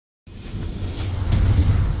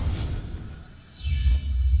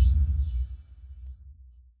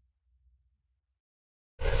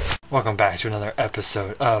Welcome back to another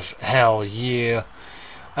episode of Hell Yeah.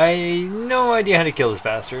 I no idea how to kill this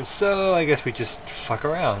bastard, so I guess we just fuck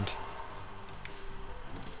around.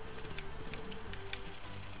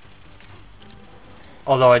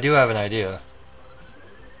 Although I do have an idea.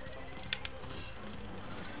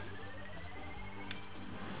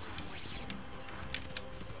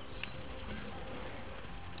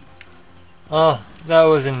 Oh, that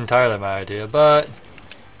wasn't entirely my idea, but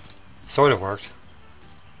sort of worked.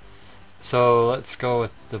 So let's go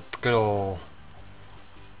with the good old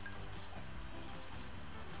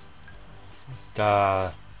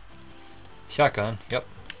shotgun. Yep.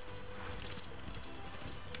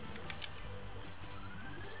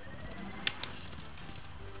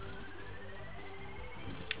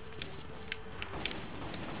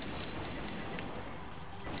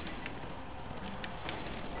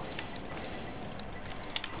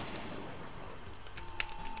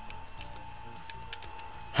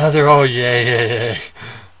 They're all yay.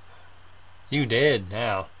 You dead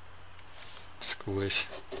now. Squish.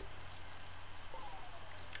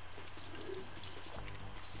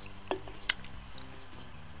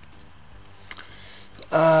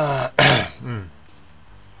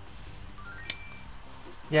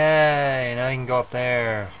 Yay, now you can go up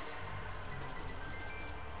there.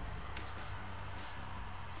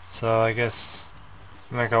 So I guess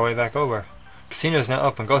we make our way back over. Casino's not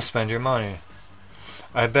open, go spend your money.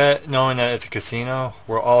 I bet knowing that it's a casino,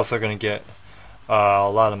 we're also going to get a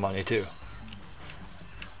lot of money too.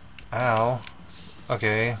 Ow.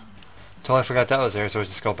 Okay. Totally forgot that was there, so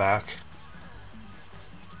let's just go back.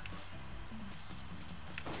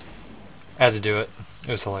 I had to do it.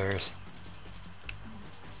 It was hilarious.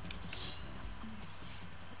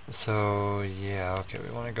 So, yeah, okay,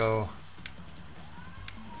 we want to go...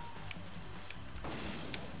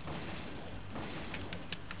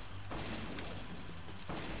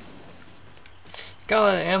 Got a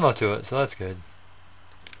lot of ammo to it, so that's good.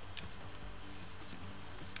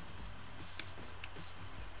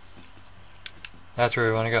 That's where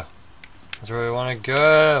we want to go. That's where we want to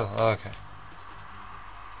go. Okay.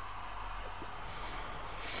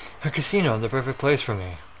 A casino, the perfect place for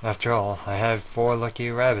me. After all, I have 4 lucky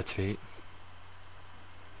rabbit's feet.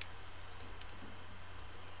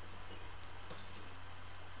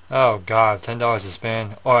 Oh god, $10 to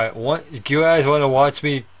spend. Alright, do you guys want to watch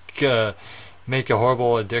me make a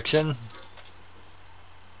horrible addiction?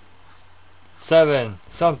 7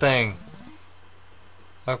 something.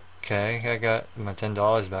 Okay, I got my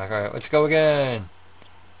 $10 back. Alright, let's go again.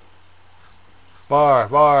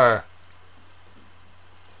 Bar.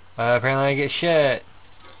 Apparently I get shit.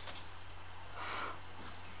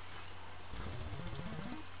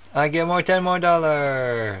 I get $10 more.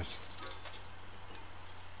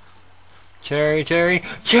 Cherry!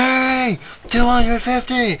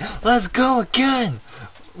 250! Let's go again!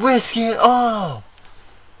 Risk it all!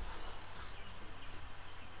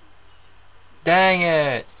 Dang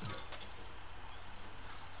it!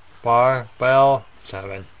 Bar, bell,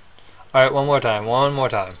 7. Alright, one more time.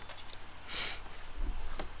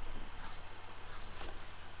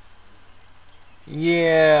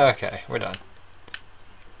 Yeah, okay, we're done.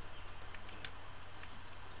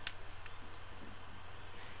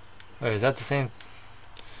 Wait, is that the same?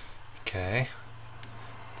 Okay.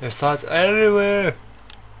 There's slots everywhere!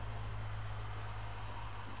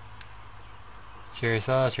 Cherry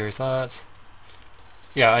slots.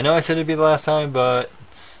 Yeah, I know I said it'd be the last time, but...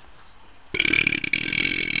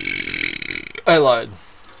 I lied.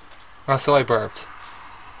 Also, I burped.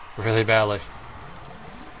 Really badly.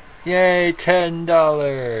 Yay,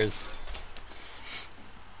 $10!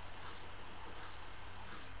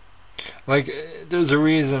 Like, there's a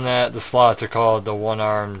reason that the slots are called the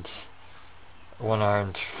one-armed...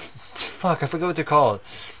 Fuck, I forgot what they're called.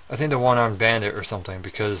 I think the one-armed bandit or something,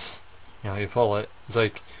 because, you know, you pull it. It's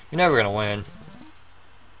like, you're never gonna win.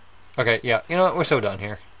 Okay, yeah, you know what, we're so done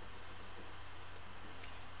here.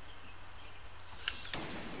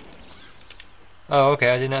 Oh,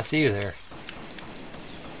 okay, I did not see you there.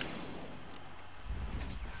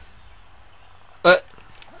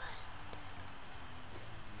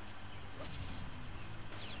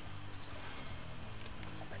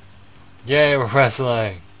 Yay, we're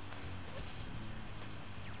wrestling!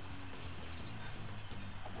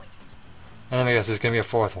 And I guess there's gonna be a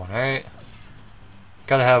 4th one, right?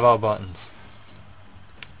 Gotta have all buttons.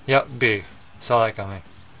 Yep, B. Saw that coming.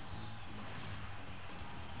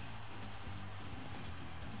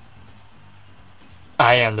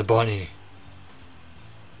 I am the bunny.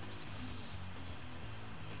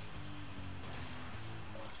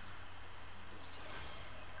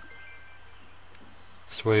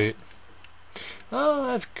 Sweet. Oh,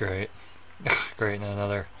 that's great. Great, and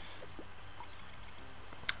another.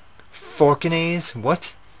 Forkinays?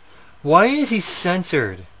 What? Why is he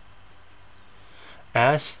censored?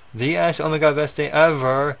 Ash? The Ash? Oh my god, best day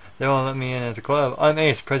ever. They won't let me in at the club. I'm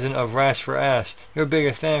Ace, president of Rash for Ash. Your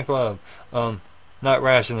biggest fan club. Not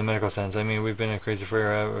Rash in the medical sense. I mean, we've been a crazy for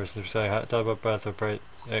ever since I talk about Bats of Bright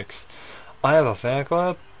X. I have a fan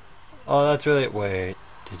club? Oh, that's really... Wait.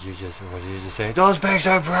 What did you just say? Those pics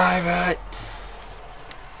are private!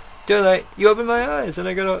 Too late. You opened my eyes and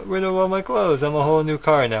I got rid of all my clothes. I'm a whole new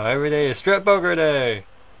car now. Every day is strip poker day.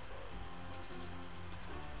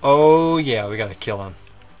 Oh yeah, we gotta kill him.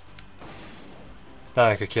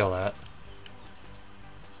 Thought I could kill that.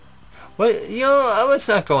 Well, you know, let's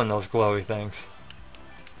not go in those glowy things.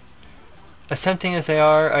 As tempting as they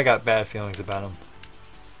are, I got bad feelings about them.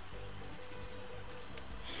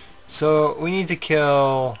 So, we need to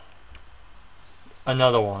kill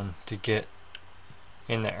another one to get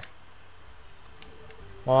in there.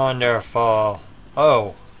 Wonderful.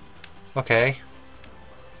 Oh. Okay.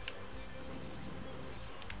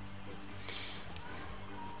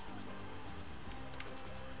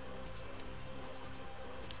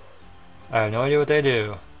 I have no idea what they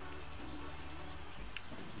do.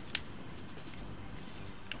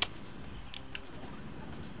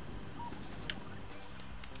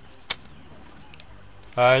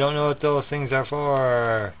 I don't know what those things are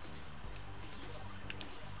for.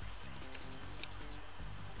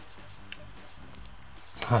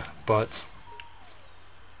 But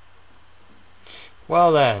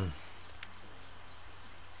well then,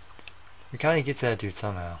 we gotta get to that dude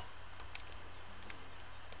somehow.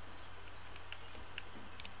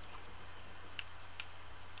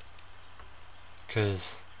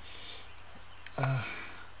 Cause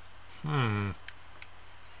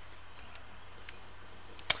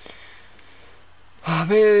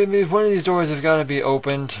maybe one of these doors has got to be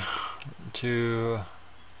opened to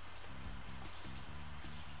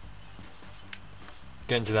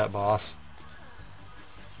get into that boss.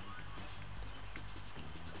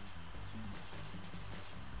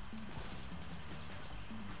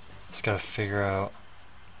 Just gotta figure out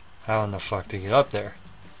how in the fuck to get up there.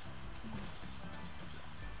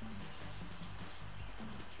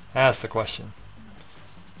 That's the question.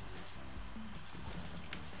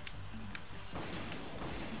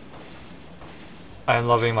 I'm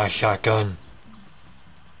loving my shotgun.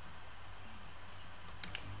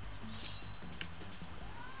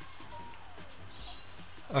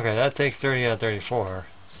 Okay, that takes 30 out of 34.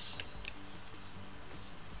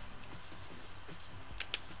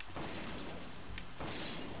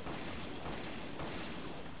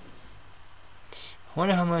 I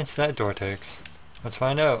wonder how much that door takes. Let's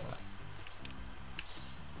find out.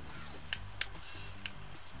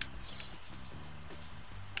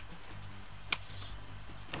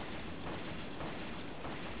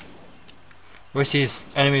 Wish these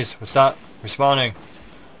enemies would stop respawning.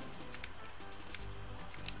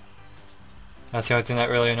 That's the only thing that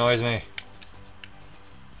really annoys me.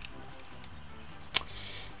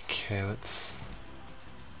 Okay, let's...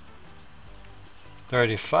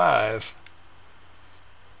 35.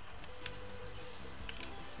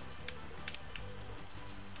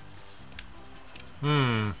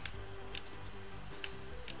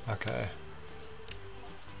 Okay.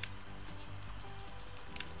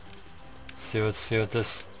 Let's see what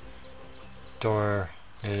this door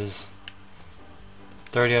is.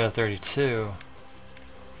 30 out of 32.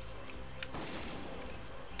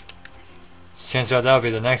 Chances are that'll be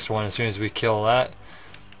the next one as soon as we kill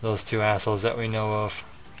those two assholes that we know of.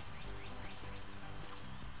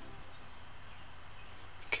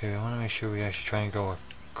 Okay, I want to make sure we actually try and go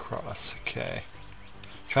across. Okay.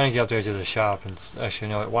 Trying to get up there to the shop and actually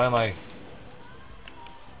know it. Why am I...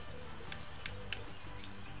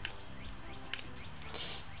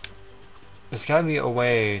 There's gotta be a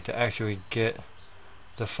way to actually get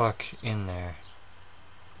the fuck in there.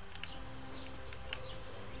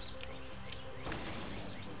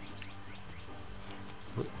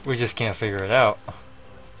 We just can't figure it out.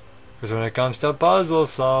 Because when it comes to puzzle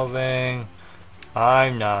solving,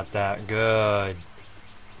 I'm not that good.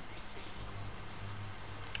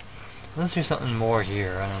 Unless there's something more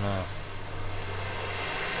here, I don't know.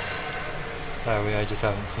 That way I just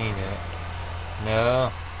haven't seen it.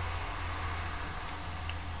 No.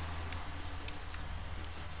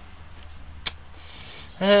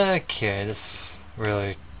 Okay, this is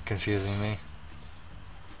really confusing me.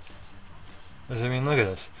 I mean, look at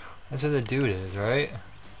this. That's where the dude is, right?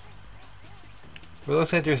 But it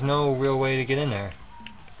looks like there's no real way to get in there.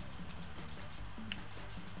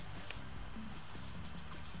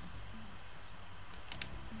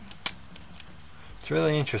 It's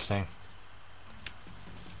really interesting.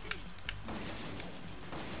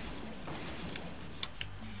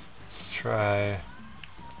 Let's try...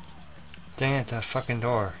 Dang it, that fucking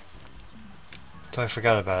door. So I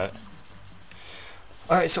forgot about it.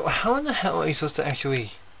 Alright, so how in the hell are you supposed to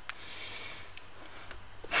actually...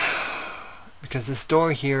 Because this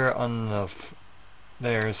door here on the...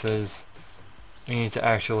 there says... we need to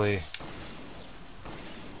actually...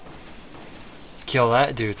 kill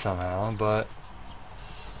that dude somehow, but...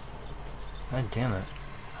 God damn it.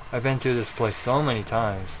 I've been through this place so many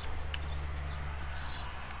times.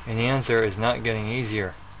 And the answer is not getting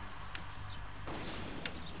easier.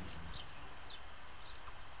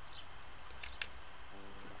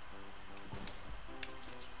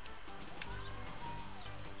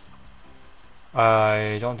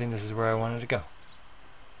 I don't think this is where I wanted to go.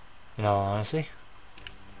 In all honesty.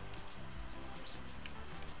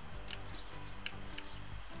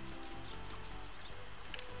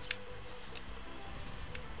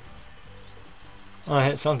 Oh, I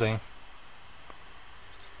hit something.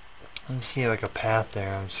 Let me see like a path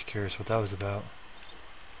there. I'm just curious what that was about.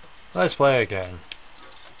 Let's play again.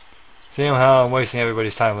 See how I'm wasting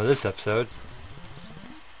everybody's time with this episode.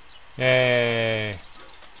 Yay!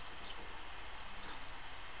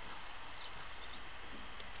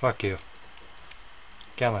 Fuck you.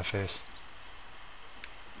 Get out of my face.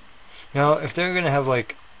 You know, if they're gonna have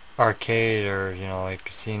like arcade or, you know, like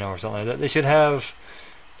casino or something like that, they should have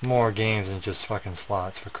more games than just fucking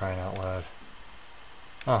slots, for crying out loud.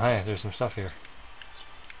 Oh hey, there's some stuff here.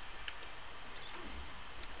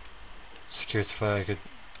 Just curious if I could...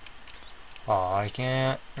 Oh, I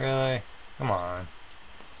can't, really? Come on.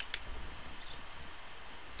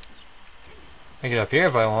 I could get up here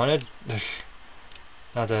if I wanted.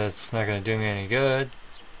 Not that it's not gonna do me any good.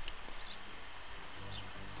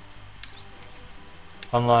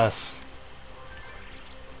 Unless...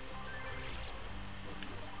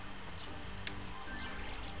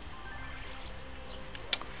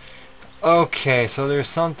 Okay, so there's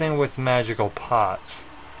something with magical pots.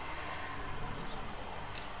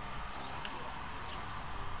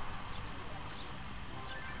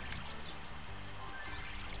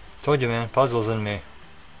 Told you, man, puzzles in me.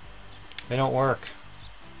 They don't work.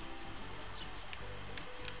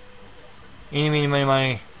 Eeny, meeny, miny,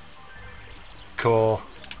 miny. Cool.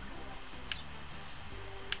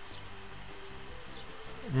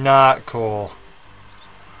 Not cool.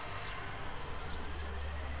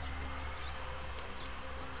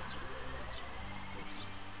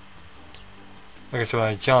 Okay, so when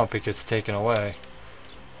I jump, it gets taken away.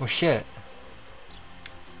 Oh shit.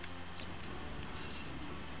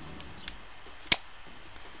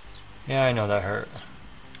 Yeah, I know that hurt.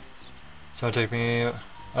 So it'll take me...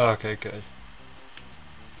 Oh, okay, good.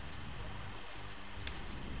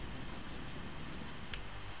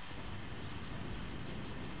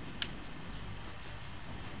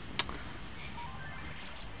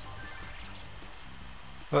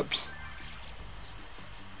 Whoops.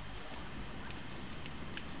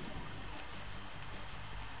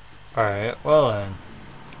 Alright, well then.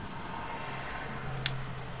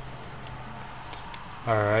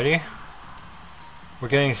 Alrighty. We're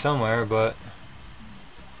getting somewhere, but...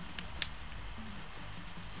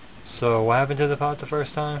 So, what happened to the pot the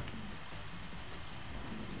first time?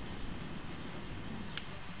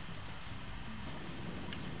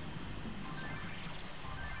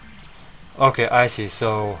 Okay, I see.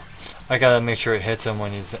 So, I gotta make sure it hits him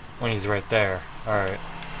when he's right there. Alright.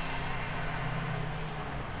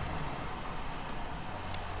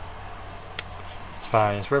 It's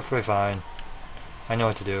fine. It's perfectly fine. I know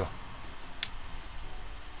what to do.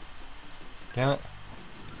 Damn it.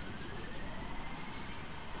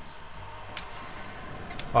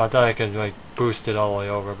 Oh, I thought I could like boost it all the way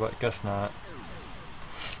over, but guess not.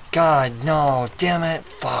 God, no. Damn it.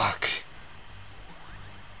 Fuck.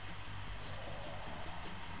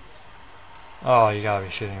 Oh, you gotta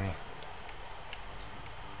be shitting me.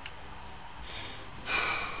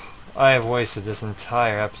 I have wasted this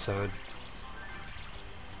entire episode.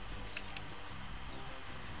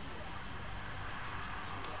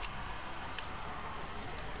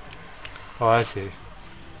 Oh, I see.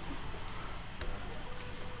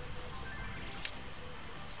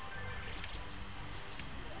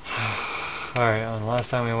 Alright, and last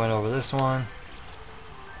time we went over this one.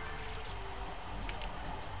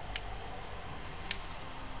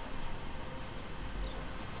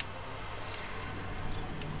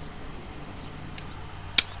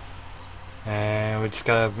 And we just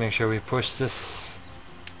gotta make sure we push this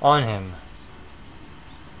on him.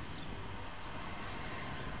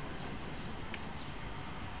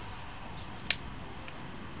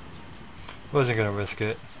 Wasn't gonna risk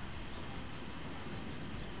it.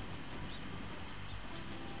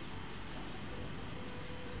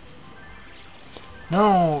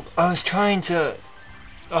 No, I was trying to...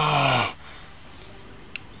 Ah,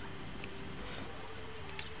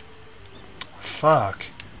 fuck.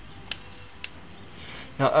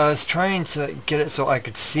 Now, I was trying to get it so I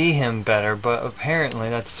could see him better, but apparently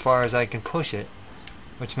that's as far as I can push it.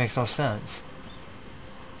 Which makes no sense.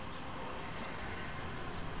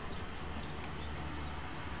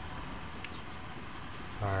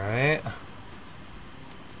 Alright.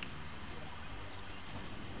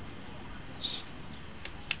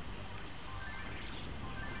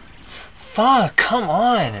 Fuck, come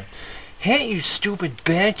on! Hit, you stupid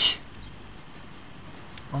bitch!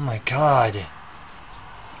 Oh my god.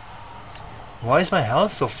 Why is my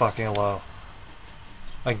health so fucking low?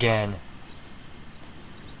 Again.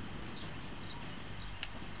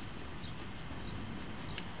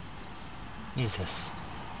 Jesus.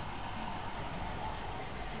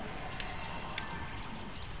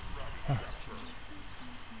 Huh.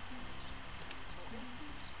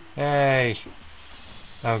 Hey!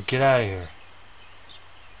 Oh, get out of here.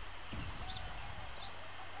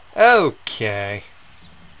 Okay.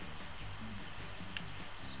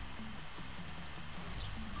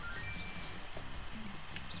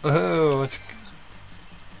 Oh, what's...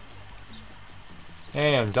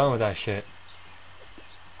 Hey, I'm done with that shit.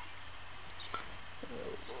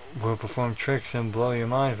 We'll perform tricks and blow your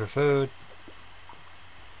mind for food.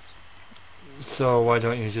 So why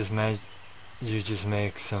don't you just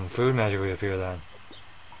make some food magically appear then?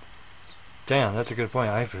 Damn, that's a good point.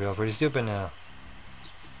 I feel pretty stupid now.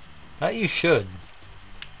 That you should.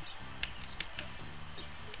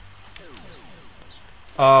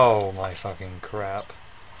 Oh my fucking crap.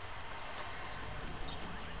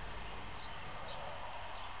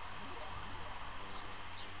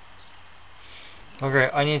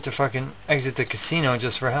 Okay, I need to fucking exit the casino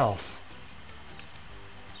just for health.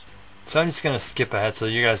 So I'm just gonna skip ahead so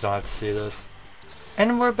you guys don't have to see this.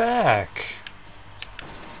 And we're back.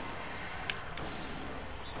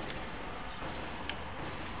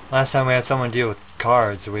 Last time we had someone deal with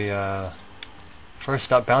cards, we first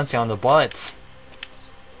stopped bouncing on the butts.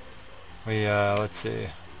 We let's see.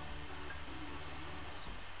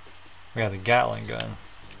 We got the Gatling gun.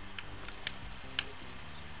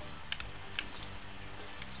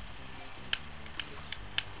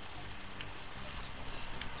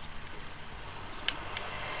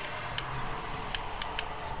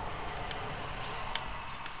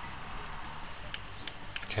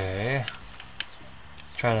 Okay.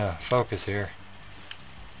 Trying to focus here.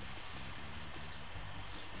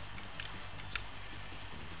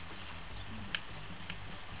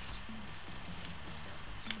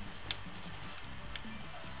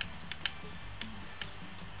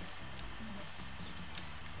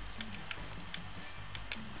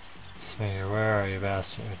 Smear, where are you,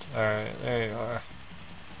 bastard? Alright, there you are.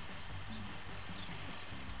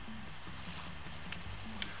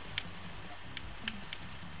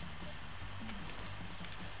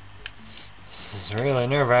 This is really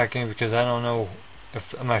nerve-wracking because I don't know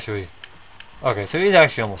if I'm actually... Okay, so he's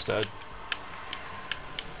actually almost dead.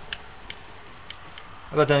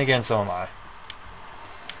 But then again, so am I.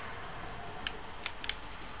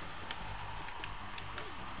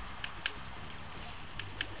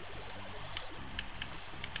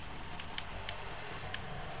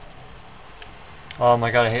 Oh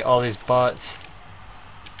my god, I hate all these bots.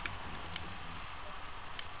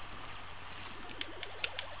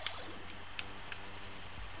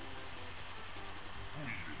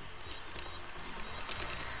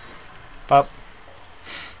 Pop.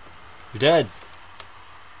 You're dead.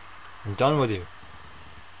 I'm done with you.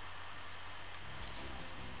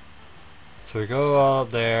 So we go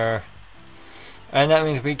up there. And that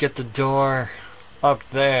means we get the door up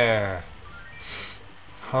there.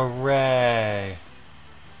 Hooray.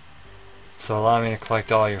 So allow me to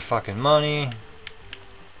collect all your fucking money.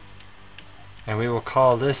 And we will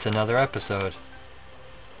call this another episode.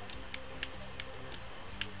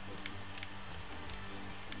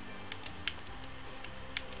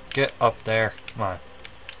 Get up there. Come on.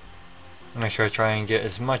 I'll make sure I try and get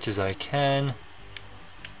as much as I can.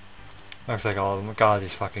 Looks like all of them. God,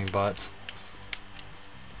 these fucking butts.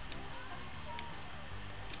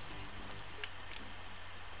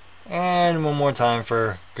 And one more time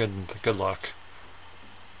for good luck.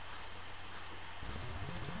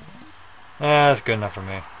 That's good enough for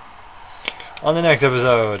me. On the next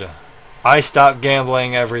episode, I stopped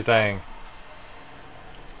gambling everything.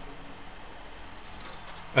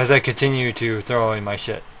 As I continue to throw away my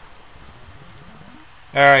shit.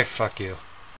 Alright, fuck you.